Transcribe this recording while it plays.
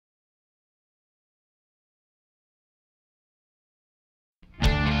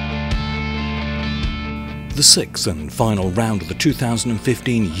The sixth and final round of the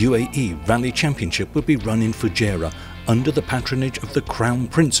 2015 UAE Rally Championship will be run in Fujairah under the patronage of the Crown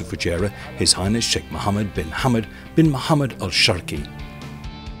Prince of Fujairah, His Highness Sheikh Mohammed bin Hamad bin Mohammed Al Sharqi.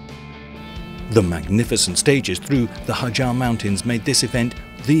 The magnificent stages through the Hajar Mountains made this event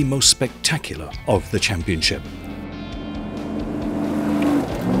the most spectacular of the championship.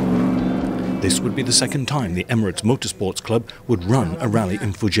 This would be the second time the Emirates Motorsports Club would run a rally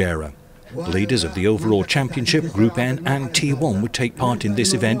in Fujairah. Leaders of the overall championship, Group N and T1 would take part in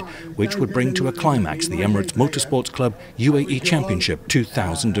this event, which would bring to a climax the Emirates Motorsports Club UAE Championship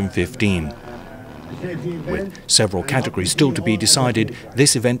 2015. With several categories still to be decided,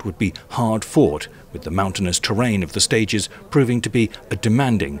 this event would be hard fought, with the mountainous terrain of the stages proving to be a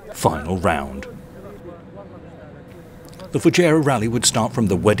demanding final round. The Fujairah Rally would start from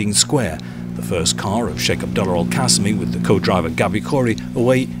the Wedding Square, the first car of Sheikh Abdullah Al Qasimi with the co-driver Gabi Khoury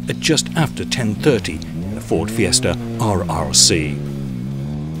away at just after 10:30 in a Ford Fiesta RRC.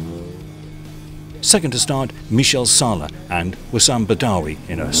 Second to start, Michel Salah and Wissam Badawi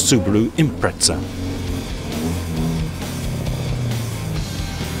in a Subaru Impreza.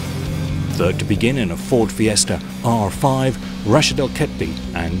 Third to begin in a Ford Fiesta R5, Rashid Al Ketbi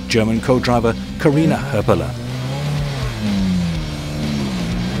and German co-driver Karina Herpela.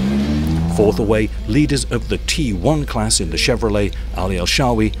 Fourth away, leaders of the T1 class in the Chevrolet, Ali Al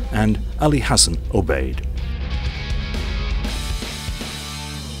Shawi and Ali Hassan Obaid.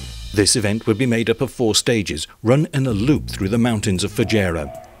 This event would be made up of 4 stages, run in a loop through the mountains of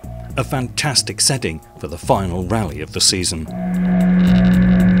Fujairah. A fantastic setting for the final rally of the season.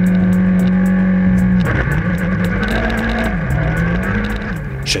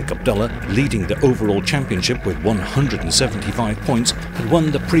 Sheikh Abdullah, leading the overall championship with 175 points, had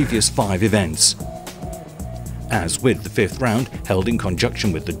won the previous 5 events. As with the 5th round, held in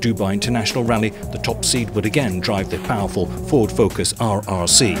conjunction with the Dubai International Rally, the top seed would again drive the powerful Ford Focus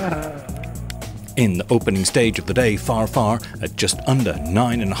RRC. In the opening stage of the day, Far at just under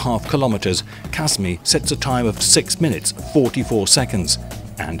 9.5 kilometers, Qasimi sets a time of 6 minutes 44 seconds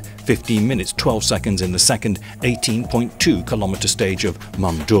and 15 minutes 12 seconds in the second 18.2 kilometer stage of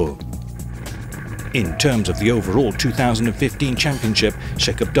Mamdouh. In terms of the overall 2015 championship,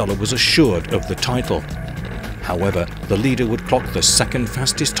 Sheikh Abdullah was assured of the title. However, the leader would clock the second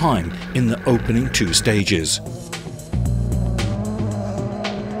fastest time in the opening 2 stages.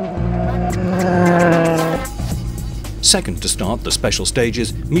 Second to start the special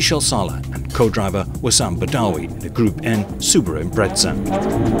stages, Michel Salah and co-driver Wissam Badawi in the Group N Subaru Impreza.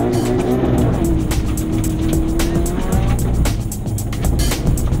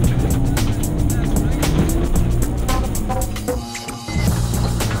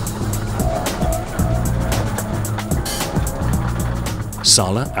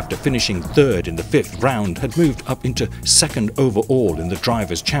 Salah, after finishing 3rd in the 5th round, had moved up into 2nd overall in the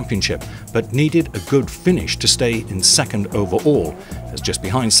Drivers' Championship, but needed a good finish to stay in 2nd overall, as just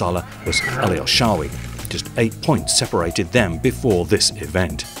behind Salah was Ali Al Shawi. Just 8 points separated them before this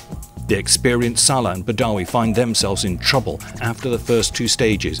event. The experienced Salah and Badawi find themselves in trouble after the first 2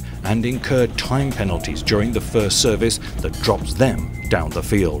 stages and incur time penalties during the first service that drops them down the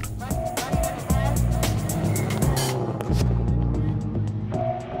field.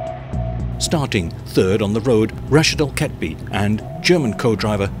 Starting 3rd on the road, Rashid Al Ketbi and German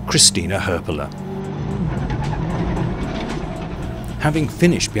co-driver Christina Herpela. Having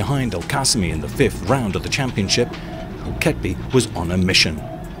finished behind Al Qasimi in the 5th round of the championship, Al Ketbi was on a mission.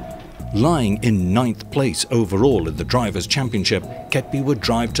 Lying in 9th place overall in the Drivers' Championship, Ketbi would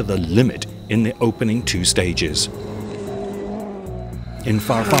drive to the limit in the opening 2 stages. In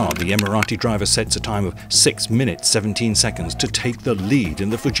Far, the Emirati driver sets a time of 6 minutes 17 seconds to take the lead in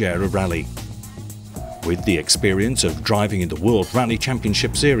the Fujairah Rally. With the experience of driving in the World Rally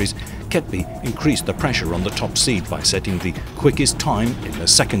Championship Series, Ketbi increased the pressure on the top seed by setting the quickest time in the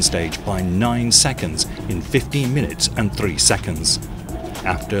 2nd stage by 9 seconds in 15 minutes and 3 seconds.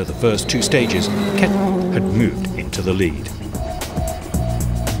 After the first 2 stages, Ketbi had moved into the lead.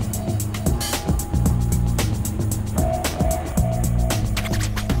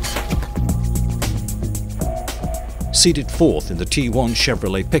 Seated 4th in the T1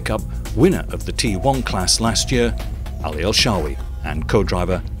 Chevrolet pickup, winner of the T1 class last year, Ali Al Shawi and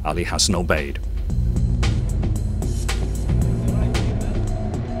co-driver Ali Hassan Obaid.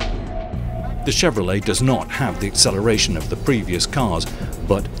 The Chevrolet does not have the acceleration of the previous cars,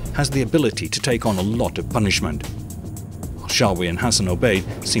 but has the ability to take on a lot of punishment. Al Shawi and Hassan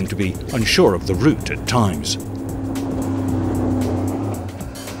Obaid seem to be unsure of the route at times.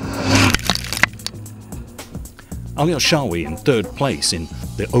 Ali Al Shawi in 3rd place in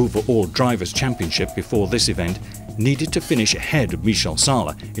the the overall Drivers' Championship before this event, needed to finish ahead of Michel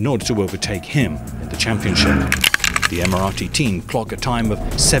Sala in order to overtake him in the championship. The Emirati team clock a time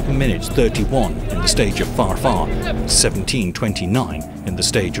of 7 minutes 31 in the stage of Farfar and 17:29 in the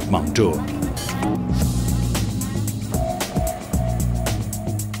stage of Mamdour.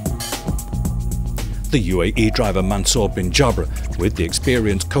 The UAE driver Mansour bin Jabr, with the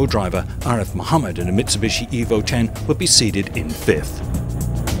experienced co-driver Arif Mohammed in a Mitsubishi Evo 10, would be seated in 5th.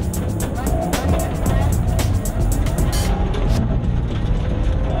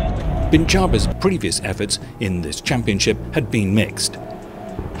 Bin Jabr's previous efforts in this championship had been mixed.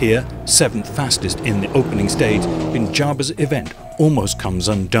 Here, 7th fastest in the opening stage, Bin Jabr's event almost comes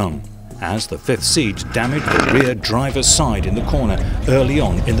undone, as the 5th seed damaged the rear driver's side in the corner early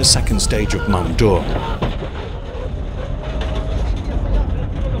on in the second stage of Mamdour.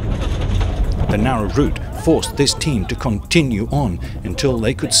 The narrow route forced this team to continue on until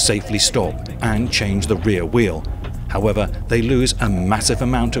they could safely stop and change the rear wheel. However, they lose a massive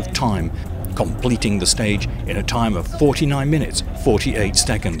amount of time, completing the stage in a time of 49 minutes 48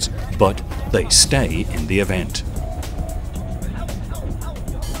 seconds, but they stay in the event.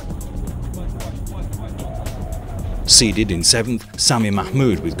 Seeded in 7th, Sami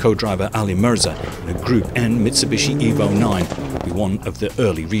Mahmoud with co-driver Ali Mirza in a Group N Mitsubishi Evo 9 will be one of the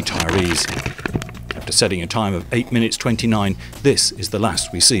early retirees. After setting a time of 8 minutes 29, this is the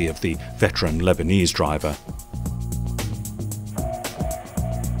last we see of the veteran Lebanese driver.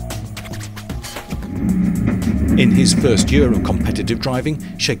 In his first year of competitive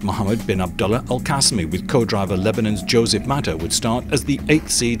driving, Sheikh Mohammed bin Abdullah Al Qasimi with co-driver Lebanon's Joseph Matta would start as the 8th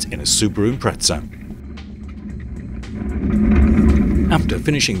seeds in a Subaru Impreza. After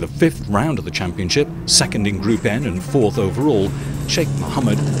finishing the 5th round of the championship, 2nd in Group N and 4th overall, Sheikh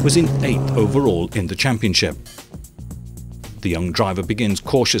Mohammed was in 8th overall in the championship. The young driver begins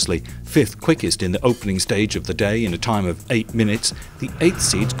cautiously, 5th quickest in the opening stage of the day in a time of 8 minutes. The 8th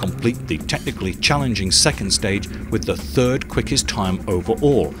seeds complete the technically challenging second stage with the 3rd quickest time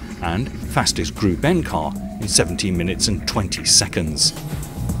overall and fastest Group N car in 17 minutes and 20 seconds.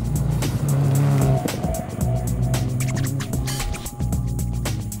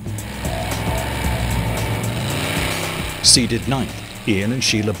 Seeded 9th, Ian and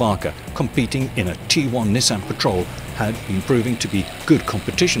Sheila Barker, competing in a T1 Nissan Patrol, had been proving to be good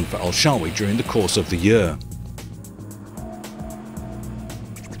competition for Al Shawi during the course of the year.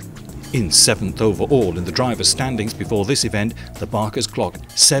 In 7th overall in the drivers' standings before this event, the Barkers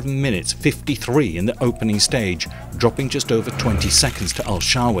clocked 7 minutes 53 in the opening stage, dropping just over 20 seconds to Al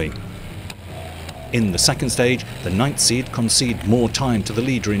Shawi. In the second stage, the 9th seed conceded more time to the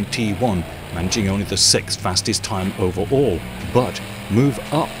leader in T1, managing only the 6th fastest time overall, but move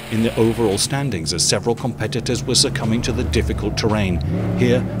up in the overall standings as several competitors were succumbing to the difficult terrain,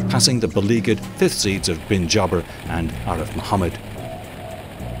 here passing the beleaguered 5th seeds of Bin Jabr and Arif Mohammed.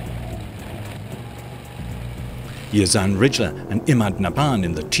 Yazan Rijla and Imad Naban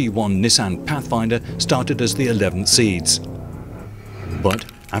in the T1 Nissan Pathfinder started as the 11th seeds. But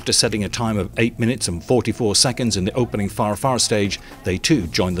after setting a time of 8 minutes and 44 seconds in the opening Farfar stage, they too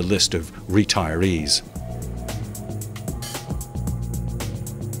joined the list of retirees.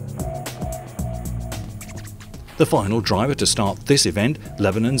 The final driver to start this event,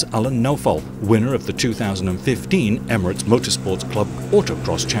 Lebanon's Alan Naufal, winner of the 2015 Emirates Motorsports Club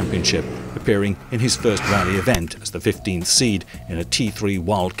Autocross Championship, appearing in his first rally event as the 15th seed in a T3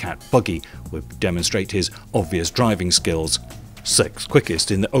 Wildcat buggy, would demonstrate his obvious driving skills. 6th quickest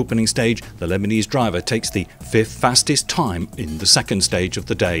in the opening stage, the Lebanese driver takes the 5th fastest time in the second stage of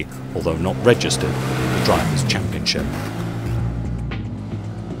the day, although not registered in the Drivers' Championship.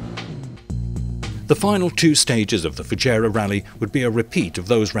 The final 2 stages of the Fujairah Rally would be a repeat of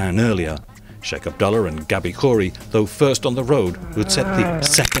those ran earlier. Sheikh Abdullah and Gabi Khoury, though first on the road, would set the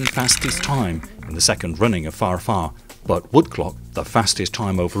 2nd fastest time in the second running of Farfar, but would clock the fastest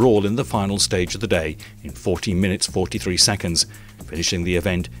time overall in the final stage of the day in 14 minutes 43 seconds, finishing the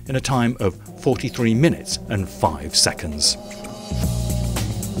event in a time of 43 minutes and 5 seconds.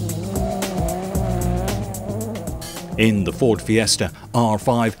 In the Ford Fiesta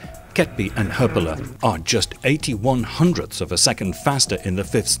R5, Ketpi and Herpela are just 81 hundredths of a second faster in the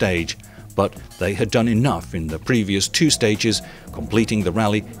 5th stage, but they had done enough in the previous 2 stages, completing the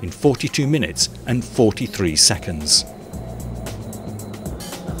rally in 42 minutes and 43 seconds.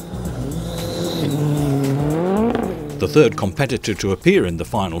 The third competitor to appear in the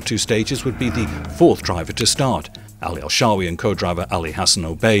final 2 stages would be the 4th driver to start. Ali Al-Shawi and co-driver Ali Hassan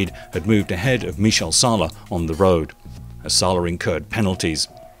Obaid had moved ahead of Michel Sala on the road, as Sala incurred penalties.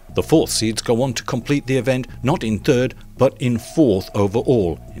 The 4th seeds go on to complete the event not in 3rd but in 4th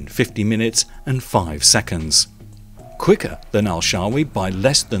overall in 50 minutes and 5 seconds. Quicker than Al-Shawi by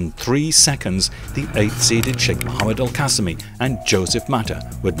less than 3 seconds, the 8th-seeded Sheikh Mohammed Al-Qasimi and Joseph Mata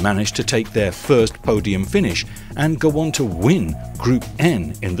would manage to take their first podium finish and go on to win Group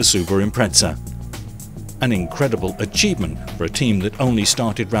N in the Super Impreza. An incredible achievement for a team that only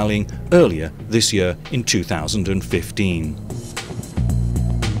started rallying earlier this year in 2015.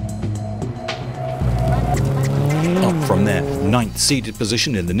 Up from their 9th-seeded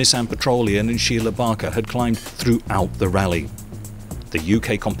position in the Nissan Petroleum, and Sheila Barker had climbed throughout the rally. The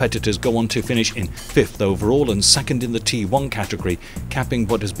UK competitors go on to finish in 5th overall and 2nd in the T1 category, capping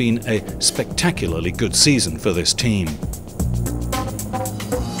what has been a spectacularly good season for this team.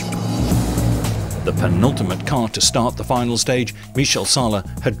 The penultimate car to start the final stage, Michel Sala,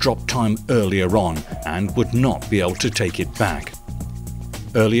 had dropped time earlier on and would not be able to take it back.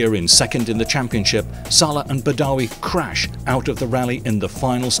 Earlier in 2nd in the championship, Sala and Badawi crash out of the rally in the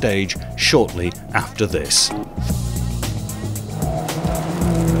final stage shortly after this.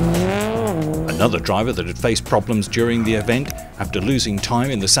 Another driver that had faced problems during the event, after losing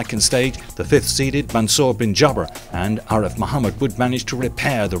time in the 2nd stage, the 5th-seeded Mansour bin Jabr and Arif Muhammad would manage to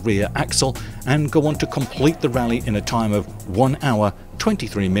repair the rear axle and go on to complete the rally in a time of 1 hour,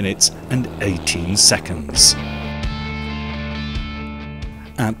 23 minutes and 18 seconds.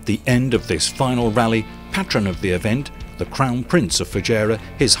 At the end of this final rally, patron of the event, the Crown Prince of Fujairah,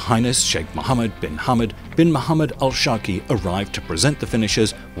 His Highness Sheikh Mohammed bin Hamad bin Mohammed Al Shaki, arrived to present the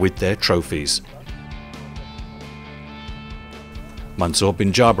finishers with their trophies. Mansour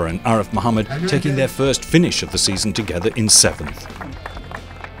bin Jabr and Arif Muhammad taking their first finish of the season together in 7th.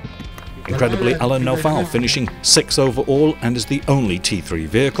 Incredibly, Alan Naufal finishing 6th overall and as the only T3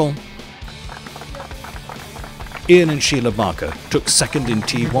 vehicle. Ian and Sheila Barker took 2nd in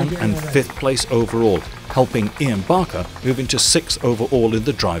T1 and 5th place overall, helping Ian Barker move into 6th overall in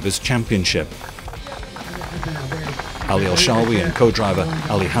the Drivers' Championship. Ali Al-Shawi and co-driver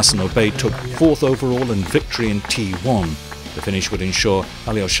Ali Hassan Obey took 4th overall and victory in T1. The finish would ensure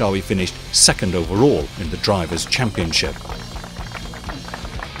Ali Al-Shawi finished 2nd overall in the Drivers' Championship.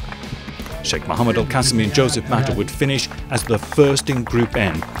 Sheikh Mohammed Al-Qasimi and Joseph Mata would finish as the first in Group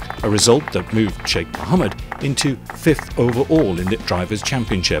N, a result that moved Sheikh Mohammed into 5th overall in the Drivers'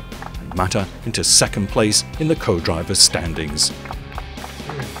 Championship and Mata into 2nd place in the co-drivers' standings.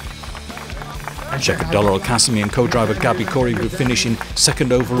 Sheikh Abdullah Al-Qasimi and co-driver Gabi Khoury would finish in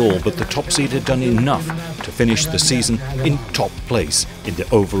 2nd overall, but the top seed had done enough to finish the season in top place in the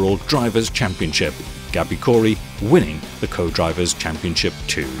overall Drivers' Championship, Gabi Khoury winning the Co-Drivers' Championship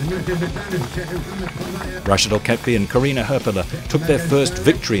too. Rashid Al-Ketbi and Karina Herpela took their first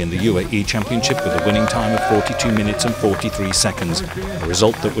victory in the UAE Championship with a winning time of 42 minutes and 43 seconds, a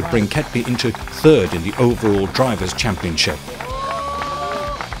result that would bring Ketbi into 3rd in the overall Drivers' Championship.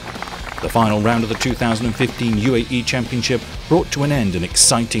 The final round of the 2015 UAE Championship brought to an end an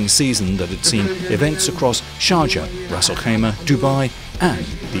exciting season that had seen events across Sharjah, Ras Al Khaimah, Dubai and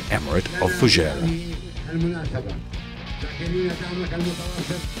the Emirate of Fujairah.